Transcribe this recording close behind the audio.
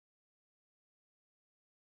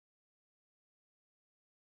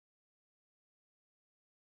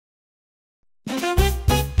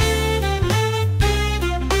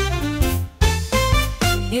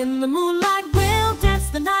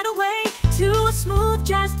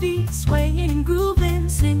jazz beats, swaying and grooving,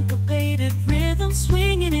 syncopated rhythm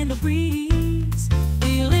swinging in the breeze.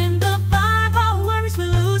 Feeling the vibe, our worries we're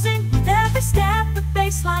losing. With every step, the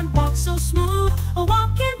bassline walks so smooth. A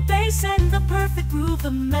walking bass and the perfect groove.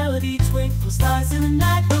 The melody twinkles stars in the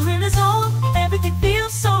night. We're in a zone, everything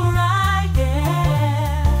feels so right,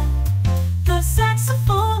 yeah. The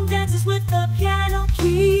saxophone dances with the piano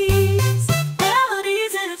keys.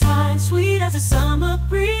 Melodies intertwined, sweet as a summer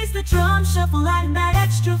breeze. The drums shuffle adding that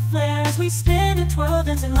extra flair as we spin and twirl,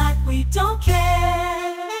 dancing like we don't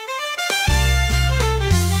care.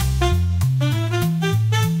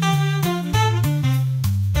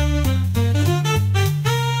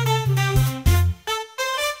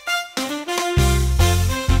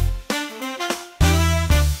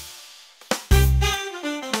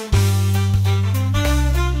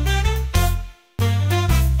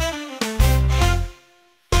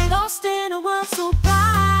 Lost in a world so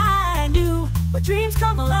bright and new, where dreams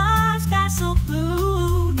come alive, sky so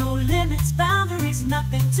blue. No limits, boundaries,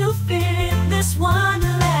 nothing to fear. In this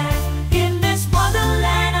wonderland,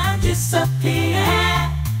 I disappear.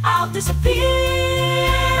 I'll disappear.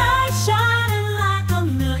 I'm shining like a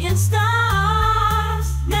million stars.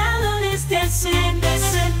 Melodies dancing,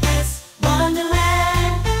 dancing, this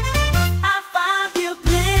wonderland. I find pure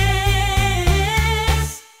bliss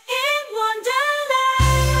in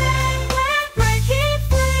wonderland. We're breaking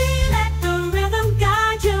free. Let the rhythm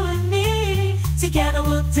guide you and me. Together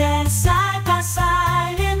we'll dance side by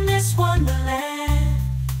side in this wonderland.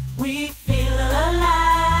 We feel alive.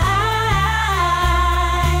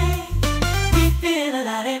 We feel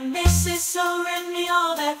alive and this is so in me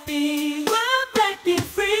all that be. We're breaking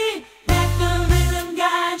free. Let the rhythm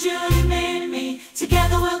guide you and me.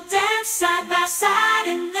 Together we'll dance side by side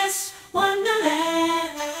in this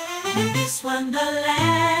wonderland. In this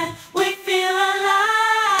wonderland, we feel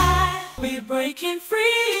alive. We're breaking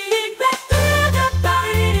free. Let the rhythm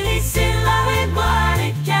guide us in loving what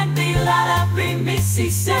it can be. Let up bring me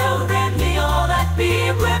see so and me all that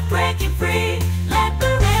be. We're breaking free. Let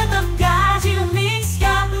the rhythm guide you and me.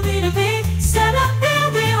 Sky me to be. Set up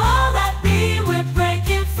and be all that be. We're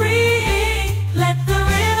breaking free. Let the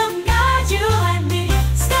rhythm guide you and me.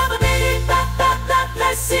 Step a bit, bop, bop, bop.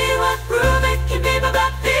 Let's see what groove it can be. Bop,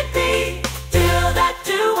 bop, beep, beep. Do that,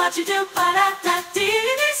 do what you do. Ba, da, da, dee,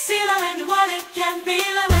 dee, dee. See and what it can be.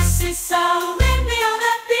 Let us see so in me all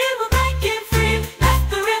that be. We're breaking free. Let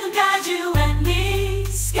the rhythm guide you and me.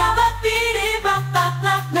 Ska, bop, beep, dee, bop, bop,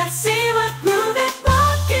 bop. Let's see what groove it.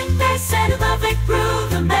 Walking bass and a perfect groove.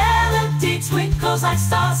 The melody twinkles like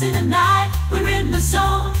stars in the night. We're in the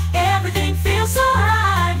zone. Everything feels so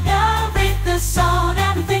right. Now break the zone.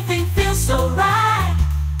 Everything feels so right.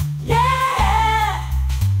 Yeah.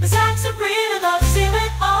 The sax and breathe and love, see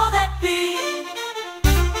with all that be.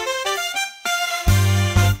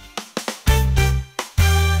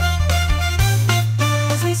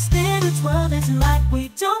 As we spin and twirl, dancing like we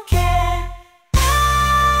don't care.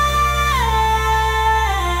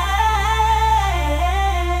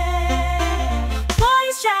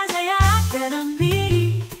 Boys, jazzy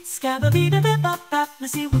academy. Scabba-bee-da-bip-bop-bop.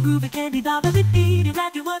 Let's see what groove it can be. Babba-bee-bee. You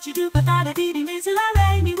do what you do, but da-da-dee-dee means la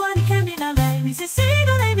re me. What it can be, la re me. See,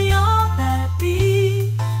 do they be all that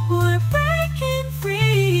be. We're breaking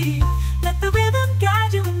free. Let the rhythm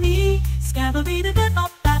guide you and me.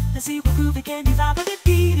 Scabba-bee-da-bip-bop-bop. Let's see what groove it can be.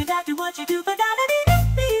 Babba-bee-bee. You do what you do, but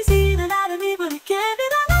da-da-dee-dee. See, da-da-dee, what it can be.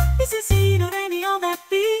 La-la. See, do they be all that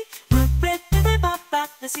be. We're breaking-bop-bop.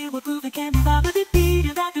 Let's see what groove it can be. Babba-bee-bee.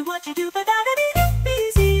 You do what you do, but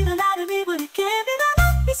da-da-dee-dee. See, da-da-dee, what it can be. La-la.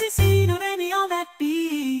 See, do they be all that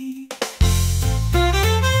be.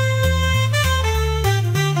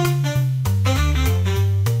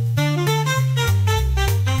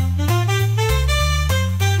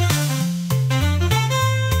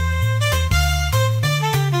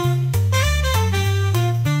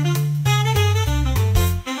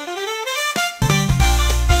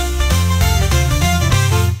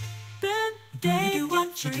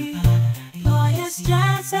 Lawyers,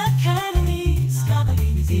 Jazz Academy.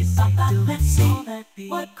 Let's see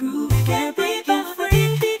what groove can be for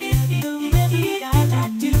free.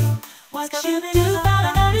 Do what you do. See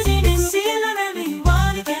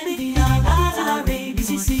what it can be.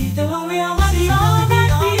 The real one is all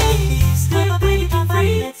that we. Still breaking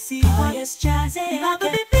free. Let's see lawyers, Jazz Academy. Not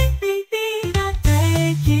breaking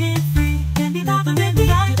free. Can be the rhythm.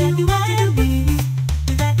 Do what you do.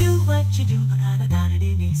 Do what you do.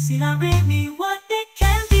 See la re me what it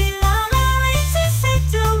can be. La la re si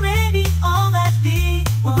do re me all that be.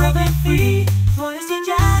 We're breaking free. Lawyers,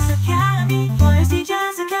 Jazz Academy. Lawyers,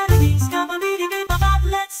 Jazz Academy. Scabba-bee-dee-bop-bop.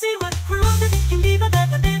 Let's see what groove it can be.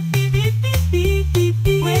 Ba-ba-ba-bee-bee-bee-bee-bee.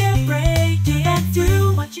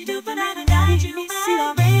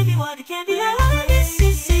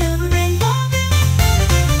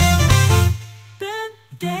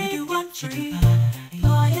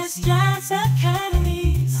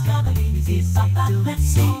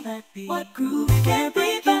 see what groove can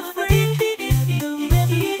break you free. Do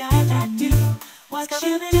every guy that do what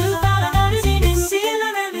you do.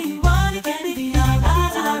 What can be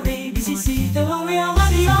our ABC? The real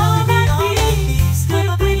one is all that beats.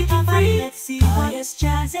 We're breaking free. Let's see what is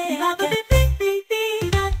jazzy. Not breaking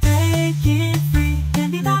free.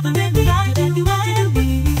 Can be not breaking free. Do what you do.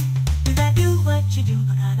 Do what you do.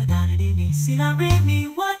 See now me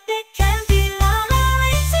what it can be.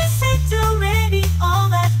 To maybe all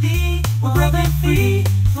that be. We're breaking free.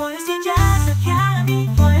 Jazz Academy.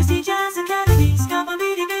 Jazz Academy.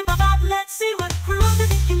 Cabaret. Let's see what proves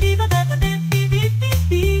that it can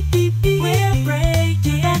be. We're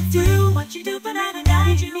breaking and do what you do. But I don't know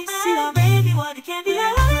you. See now maybe what it can be.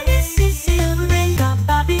 See the ring.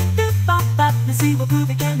 Babbba. Let's see what proof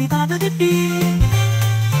it can be. Do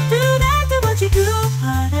that, do what you do.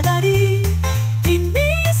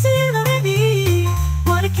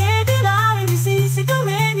 What it can be.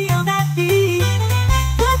 Syncopated on that beat.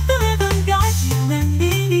 Let the rhythm guide you and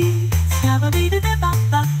me.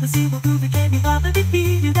 Let's see what groove it can be. Do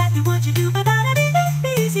that, do what you do. But I don't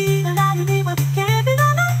be easy. And I don't need what it can be.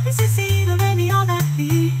 See the rainy on that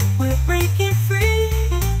beat. We're breaking free.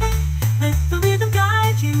 Let the rhythm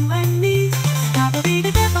guide you and me.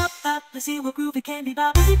 Let's see what groove it can be.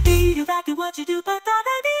 Do that, do what you do. But